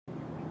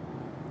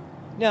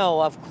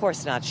No, of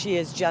course not. She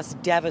is just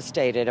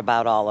devastated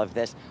about all of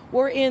this.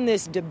 We're in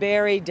this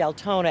DeBary,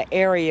 Deltona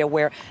area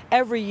where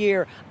every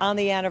year on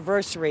the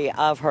anniversary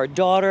of her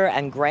daughter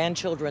and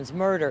grandchildren's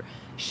murder,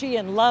 she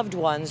and loved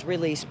ones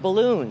release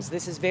balloons.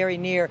 This is very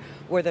near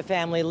where the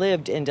family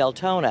lived in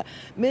Deltona.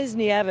 Ms.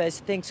 Nieves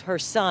thinks her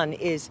son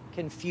is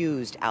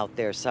confused out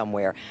there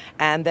somewhere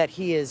and that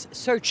he is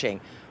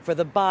searching for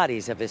the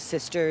bodies of his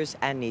sisters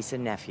and niece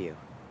and nephew.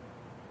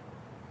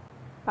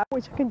 I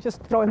wish I could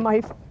just throw in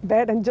my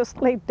bed and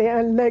just lay there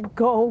and let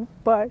go,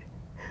 but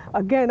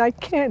again, I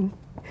can't.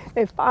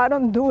 If I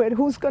don't do it,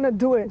 who's going to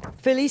do it?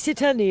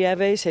 Felicita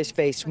Nieves has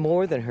faced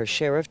more than her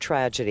share of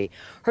tragedy.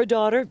 Her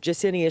daughter,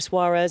 Yesenia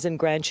Suarez, and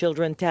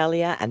grandchildren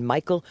Talia and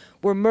Michael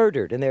were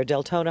murdered in their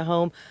Deltona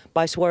home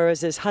by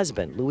Suarez's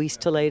husband, Luis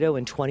Toledo,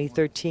 in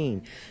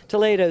 2013.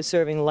 Toledo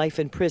serving life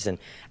in prison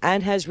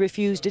and has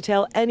refused to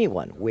tell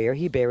anyone where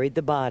he buried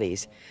the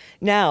bodies.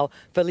 Now,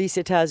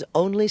 Felicita's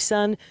only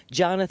son,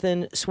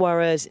 Jonathan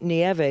Suarez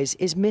Nieves,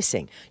 is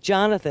missing.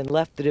 Jonathan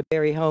left the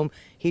DeBary home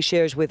he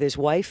shares with his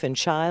wife and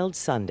child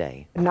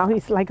Sunday. Now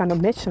he's like on a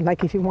mission,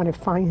 like if he want to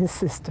find his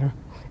sister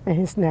and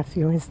his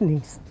nephew, his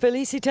niece.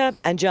 Felicita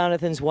and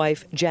Jonathan's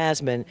wife,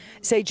 Jasmine,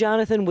 say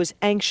Jonathan was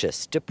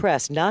anxious,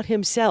 depressed, not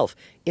himself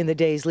in the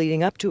days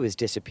leading up to his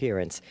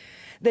disappearance.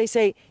 They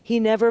say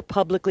he never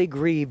publicly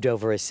grieved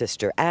over his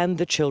sister and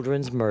the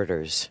children's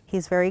murders.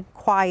 He's very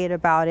quiet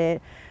about it.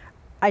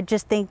 I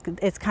just think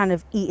it's kind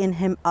of eaten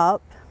him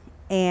up,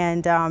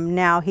 and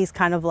now he's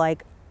kind of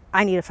like,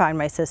 I need to find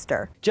my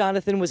sister.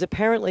 Jonathan was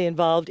apparently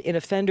involved in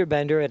a fender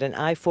bender at an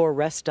I-4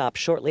 rest stop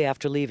shortly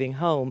after leaving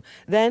home.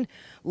 Then,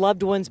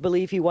 loved ones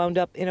believe he wound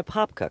up in a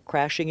Popka,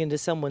 crashing into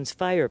someone's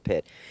fire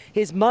pit.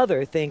 His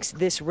mother thinks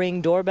this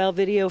Ring doorbell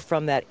video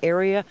from that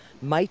area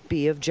might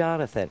be of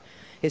Jonathan.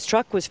 His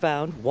truck was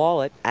found,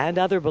 wallet and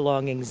other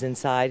belongings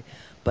inside,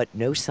 but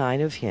no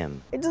sign of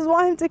him. I just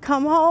want him to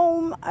come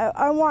home.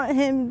 I want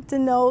him to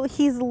know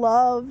he's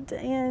loved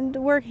and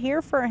we're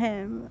here for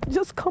him.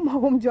 Just come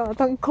home,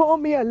 Jonathan. Call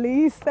me at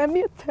least. Send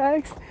me a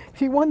text.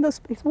 If you want the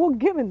space, we'll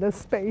give him the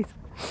space.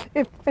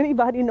 If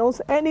anybody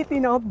knows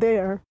anything out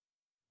there.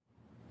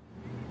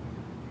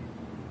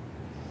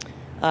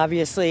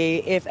 Obviously,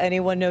 if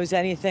anyone knows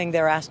anything,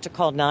 they're asked to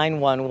call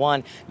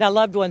 911. Now,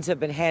 loved ones have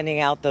been handing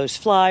out those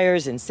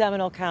flyers in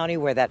Seminole County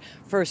where that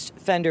first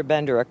fender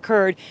bender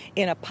occurred,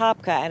 in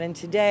Apopka, and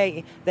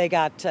today they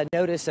got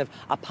notice of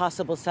a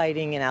possible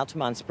sighting in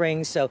Altamont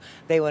Springs, so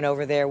they went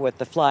over there with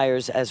the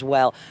flyers as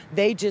well.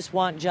 They just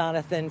want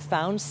Jonathan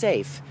found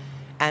safe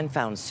and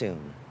found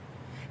soon.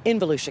 In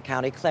Volusia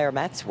County, Claire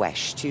Metz,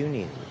 WESH 2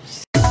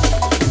 News.